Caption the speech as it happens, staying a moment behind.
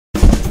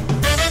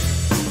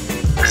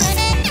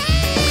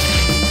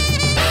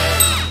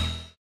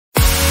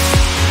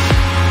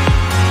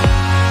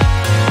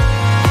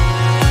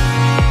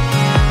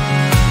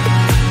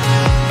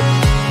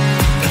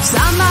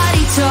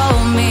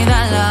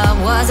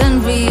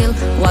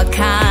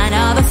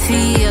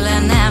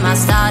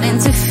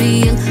trying to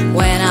feel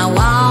when I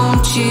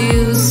want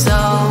you so.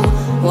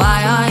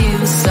 Why are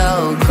you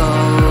so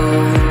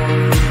cold?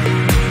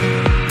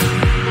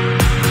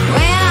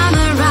 When I'm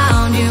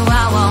around you,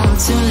 I want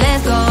to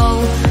let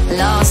go.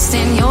 Lost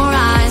in your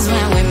eyes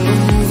when we're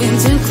moving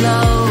too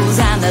close,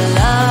 and the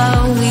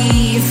love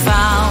we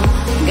found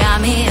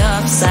got me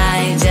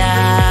upside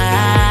down.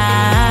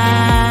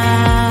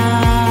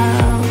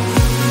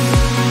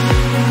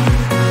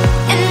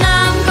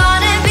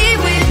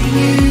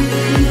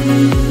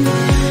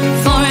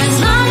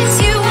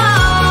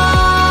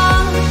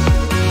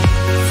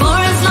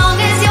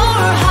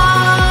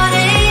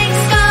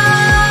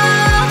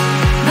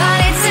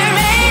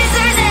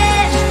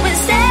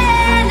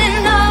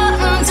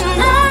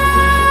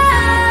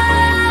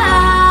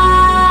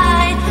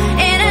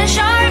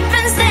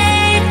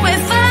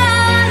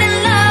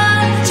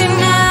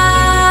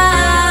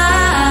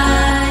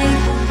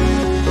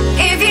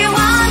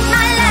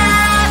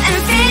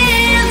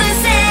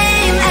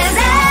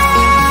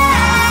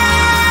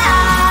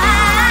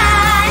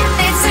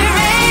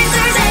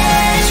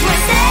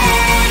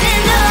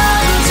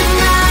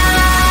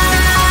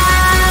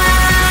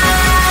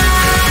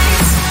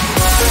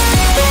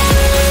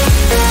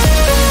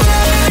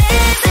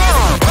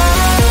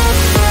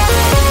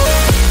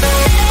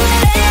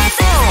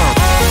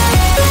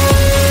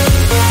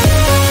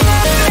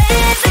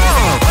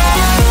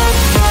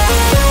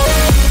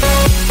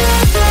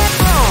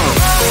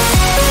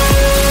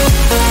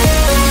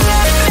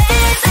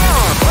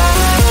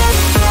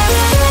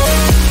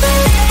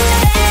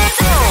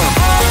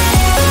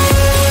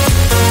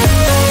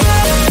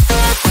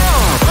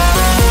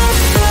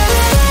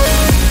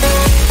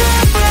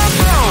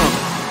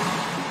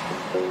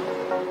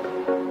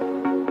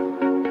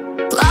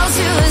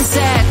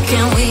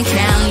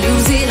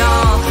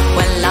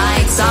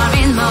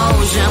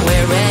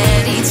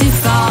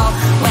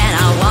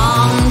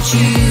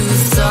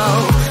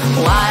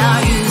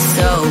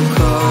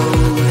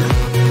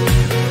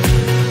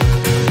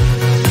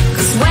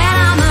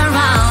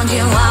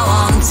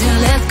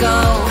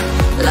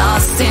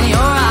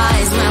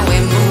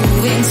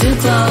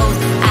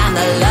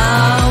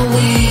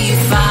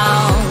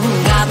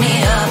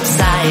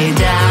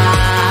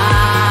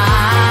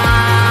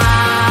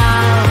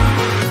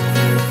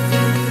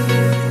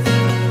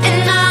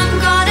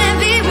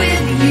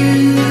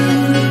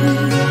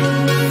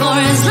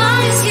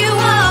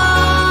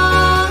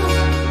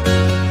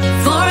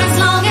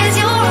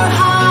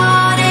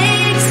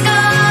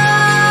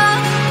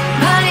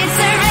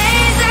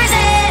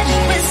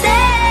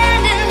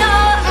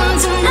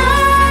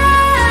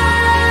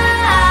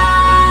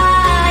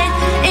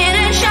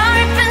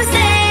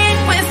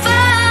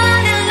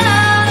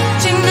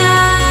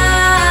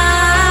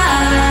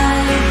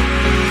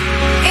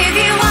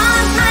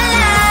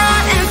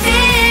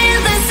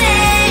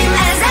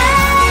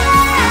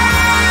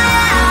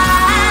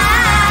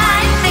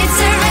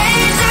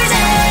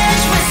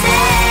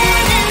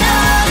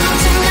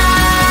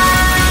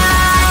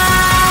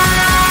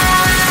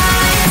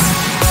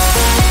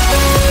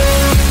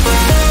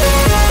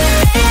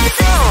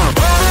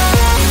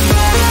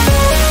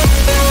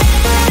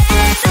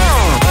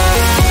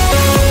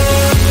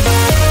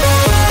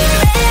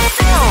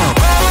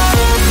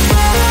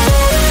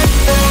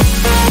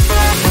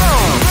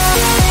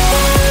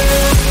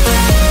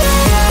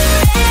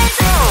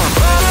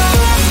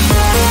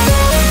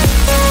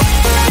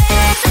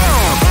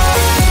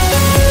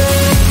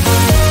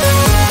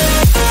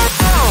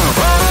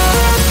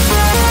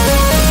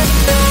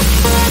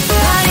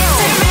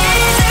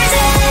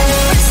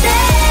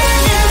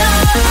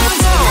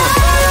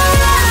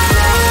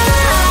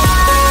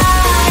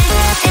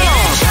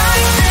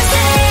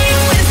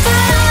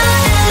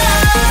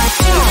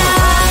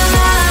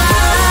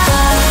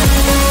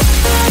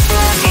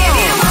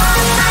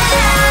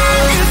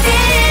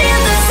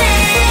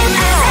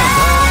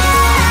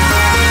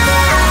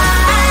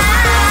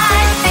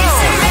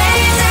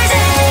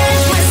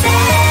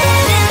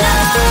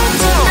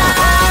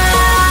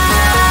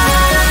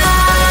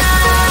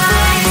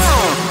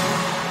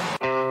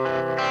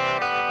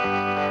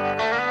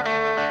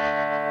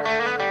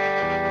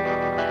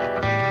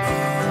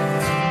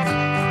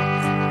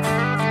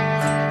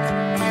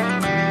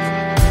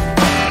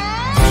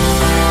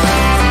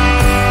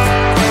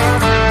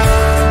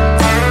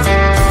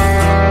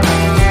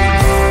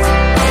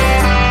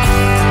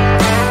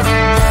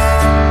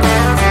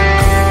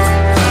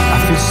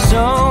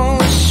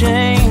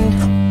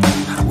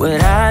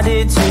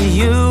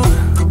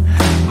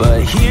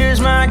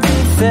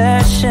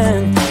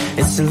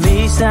 It's the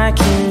least I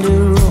can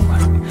do.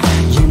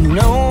 You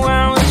know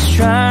I was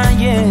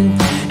trying,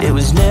 it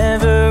was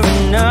never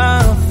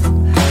enough.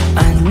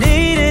 I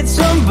needed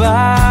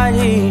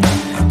somebody,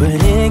 but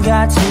it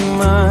got too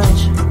much.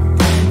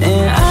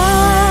 And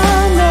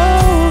I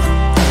know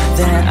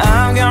that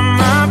I've got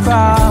my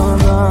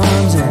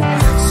problems, and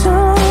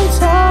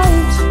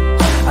sometimes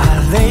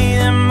I lay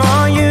them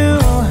on you.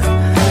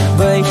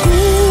 But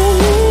hear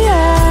me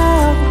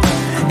out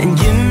and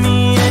give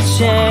me a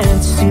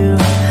chance to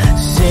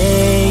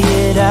say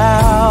it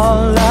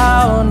out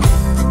loud.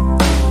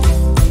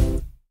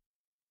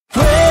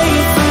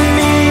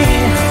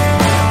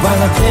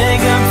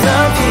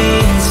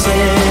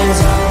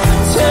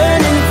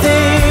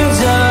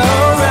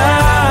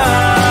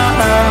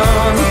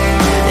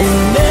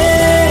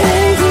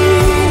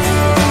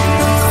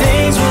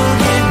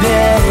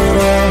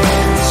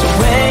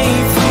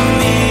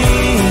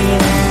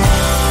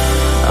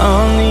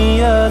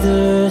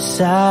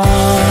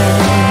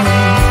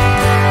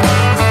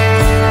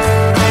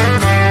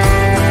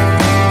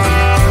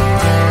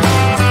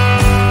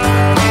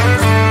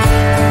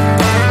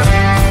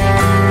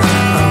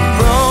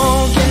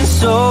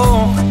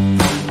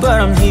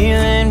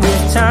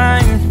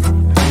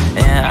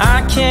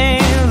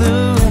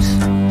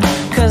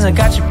 I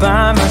got you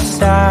by my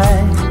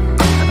side.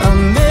 A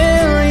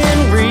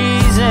million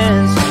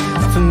reasons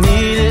for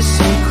me to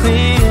see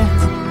clear,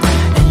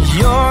 and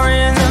you're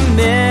in the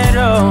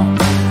middle,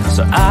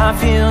 so I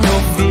feel no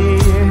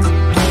fear.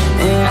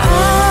 And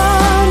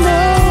I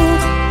know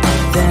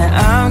that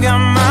I've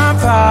got my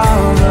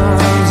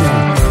problems,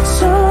 and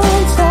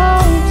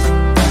sometimes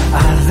I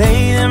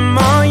lay them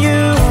on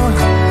you,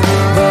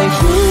 but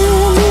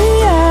hear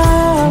me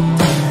out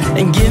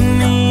and give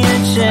me a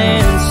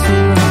chance to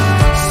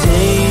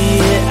say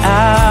it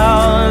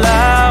out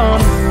loud.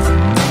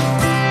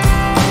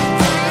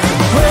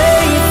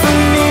 Wait for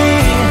me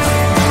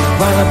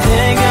while I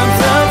pick up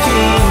the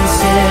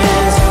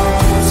pieces,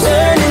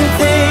 turning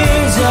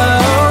things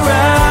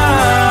around,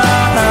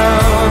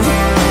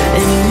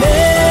 and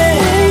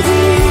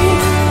maybe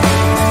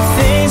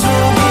things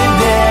will get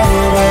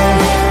better.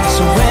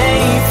 So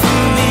wait for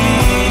me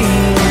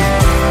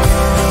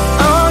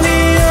on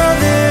the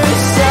other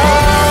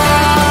side.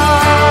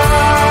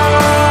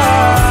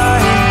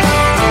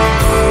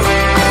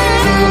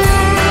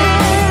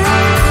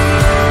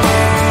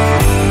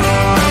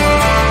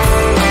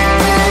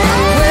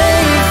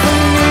 Wait for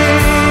me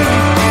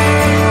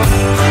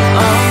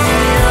on the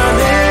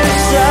other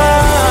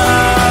side.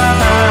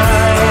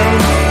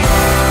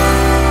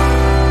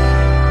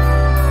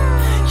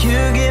 You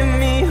give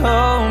me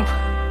hope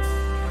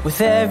with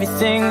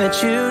everything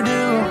that you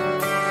do.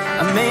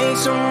 I make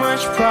so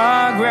much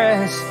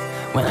progress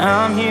when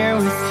I'm here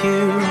with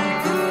you.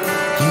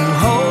 You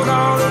hold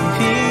all the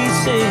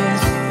pieces,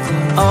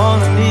 all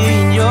of me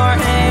in your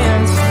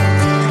hands.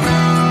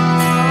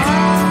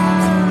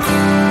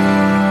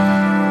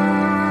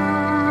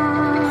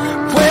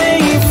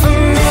 Wait for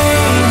me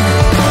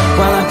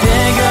while I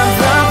pick up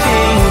the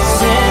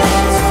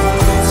pieces,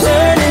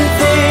 turning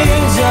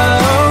things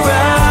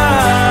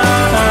around,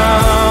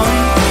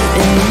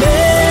 and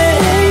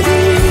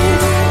maybe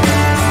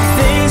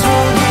things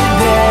will get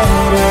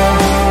better.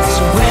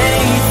 So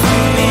wait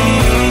for me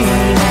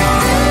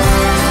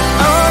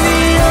on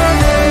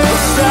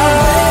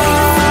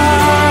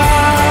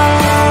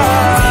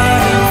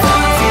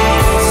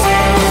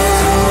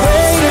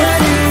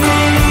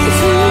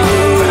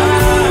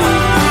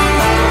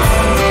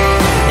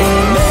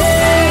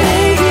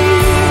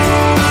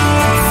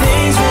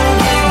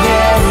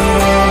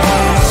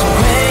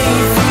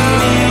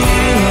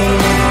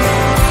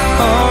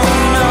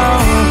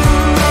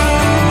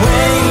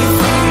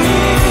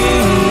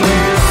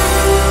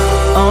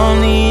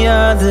the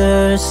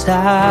other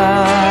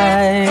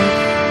side.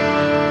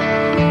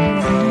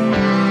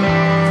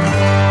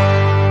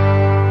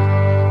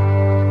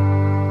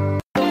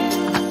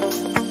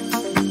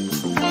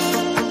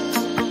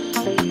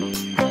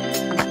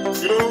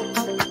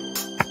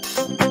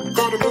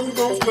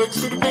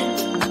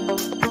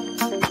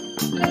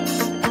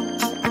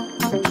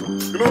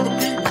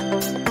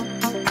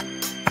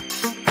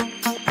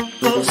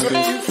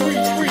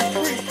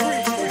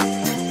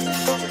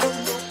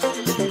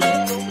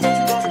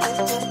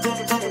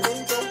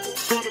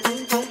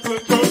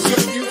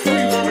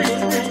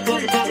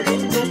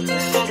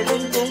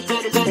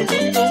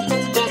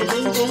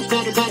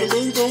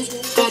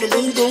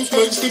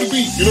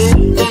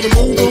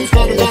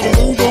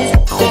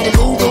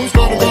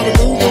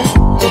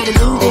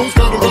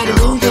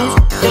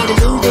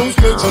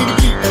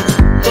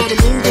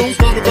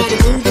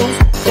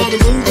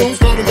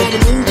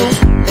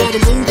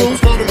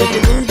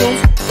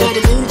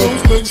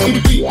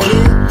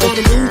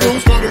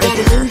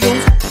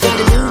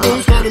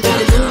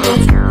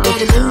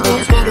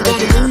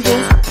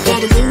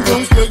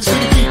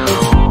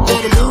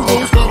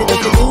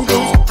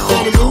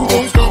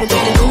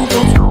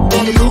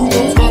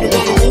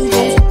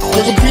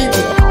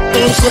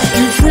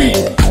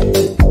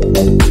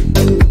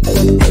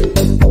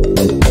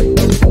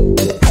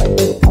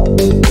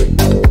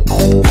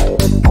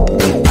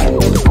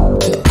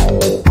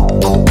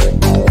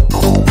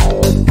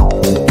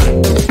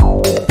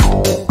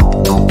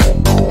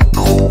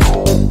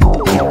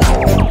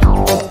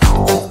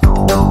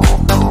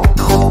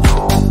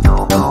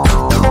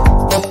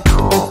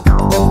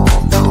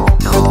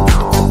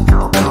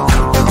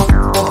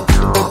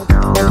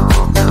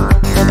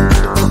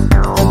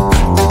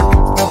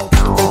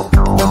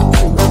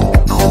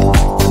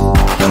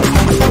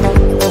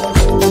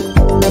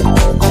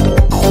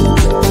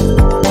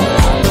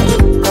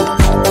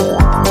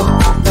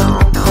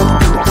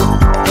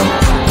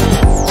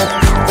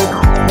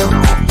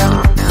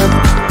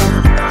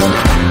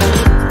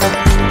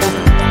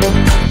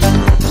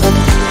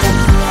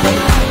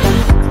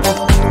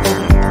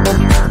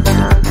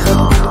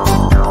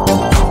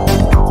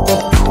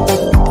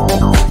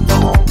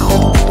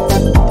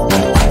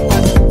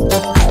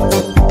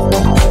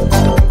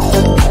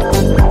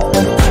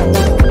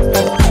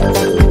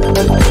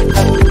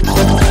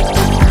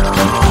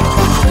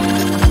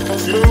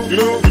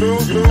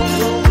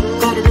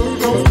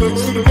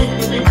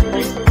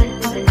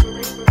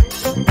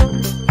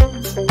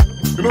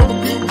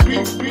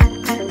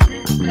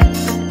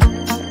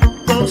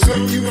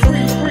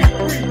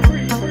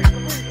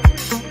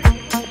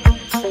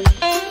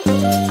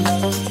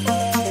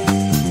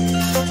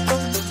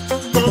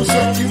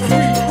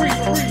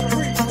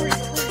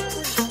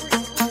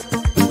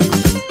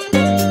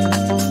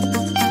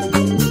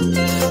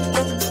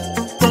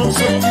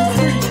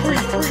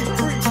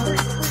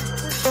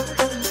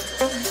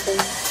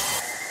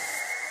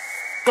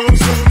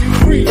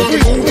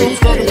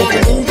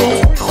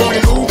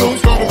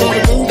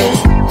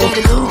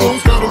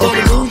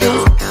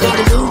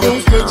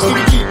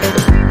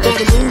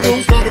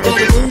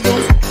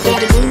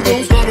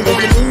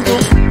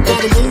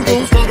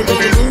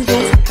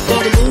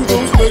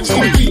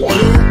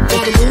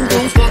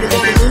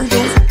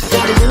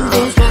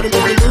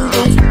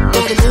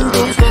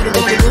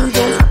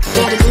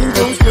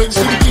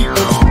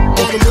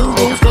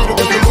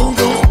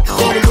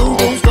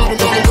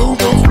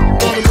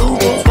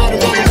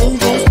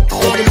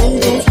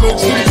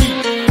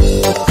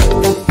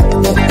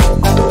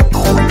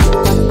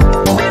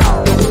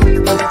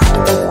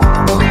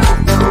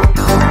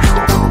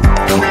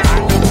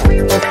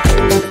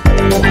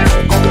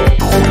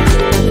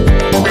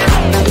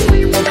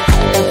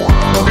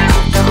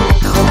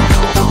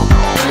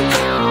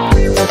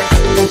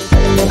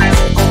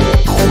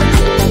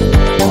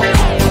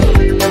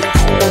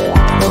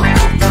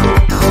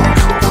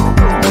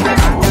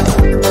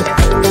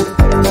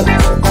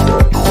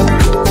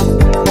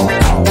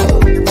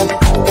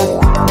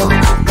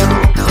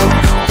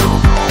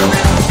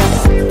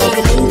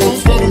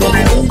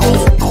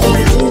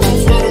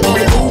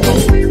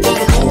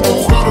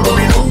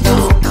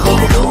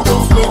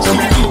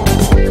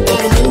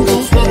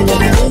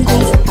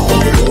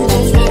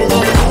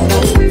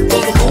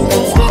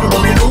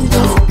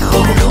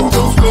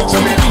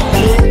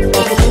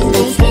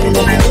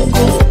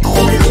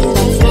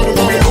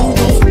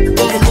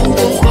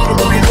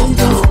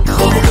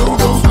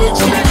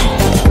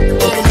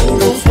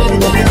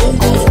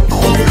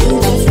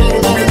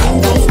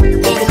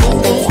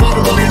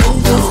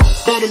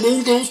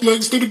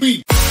 legs to the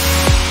beat.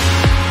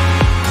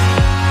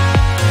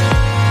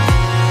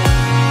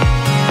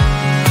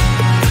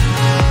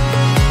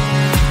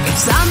 If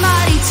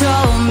somebody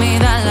told me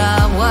that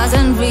love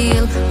wasn't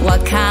real,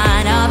 what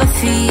kind of a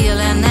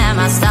feeling am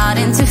I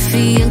starting to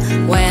feel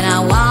when I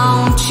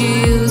want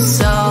you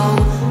so?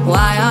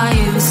 Why are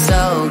you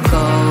so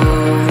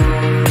cold?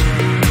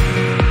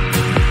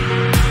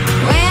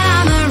 When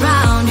I'm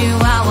around you,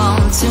 I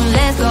want to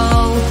let go.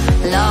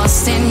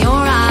 Lost in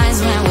your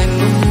eyes when we're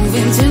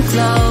moving too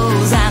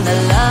close, and the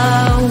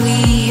love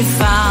we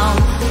found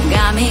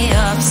got me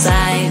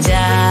upside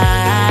down.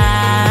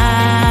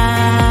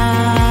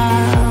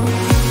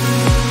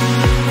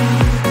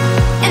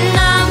 And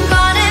I'm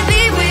gonna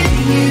be with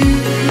you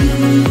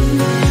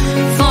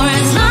for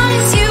as long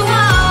as you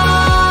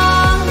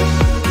want,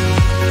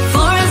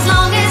 for as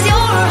long as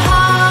your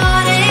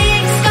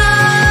heartaches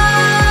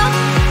gone.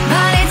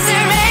 But it's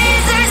a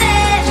razor's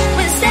edge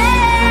we're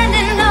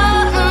standing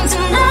on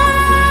tonight.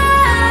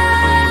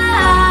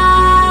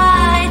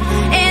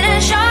 In a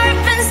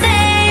sharpened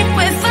state,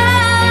 we're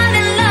falling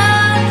in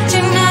love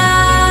tonight.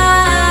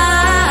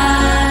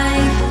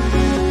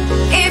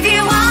 If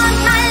you want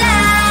my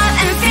love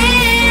and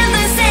feel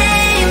the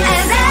same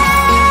as I,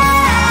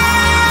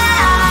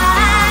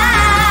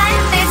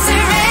 it's a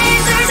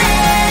razor's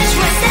edge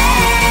we're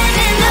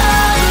standing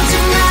on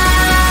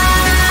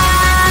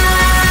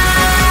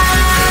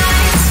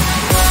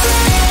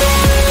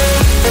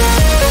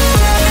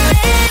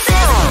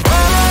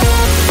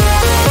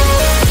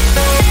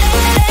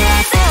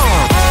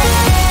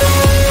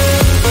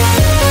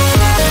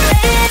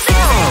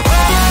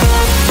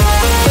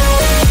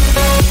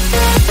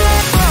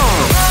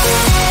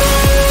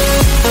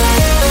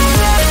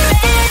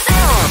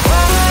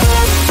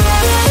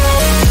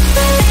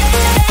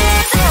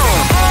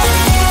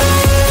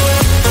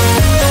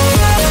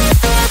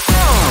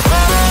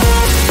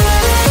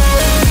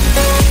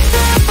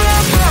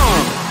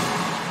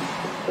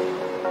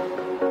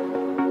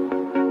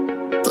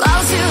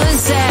close to a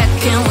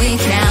second, we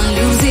can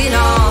lose it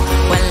all.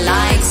 When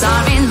lights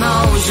are in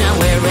motion,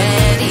 we're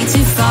ready to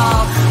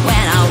fall.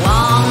 When I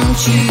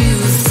want you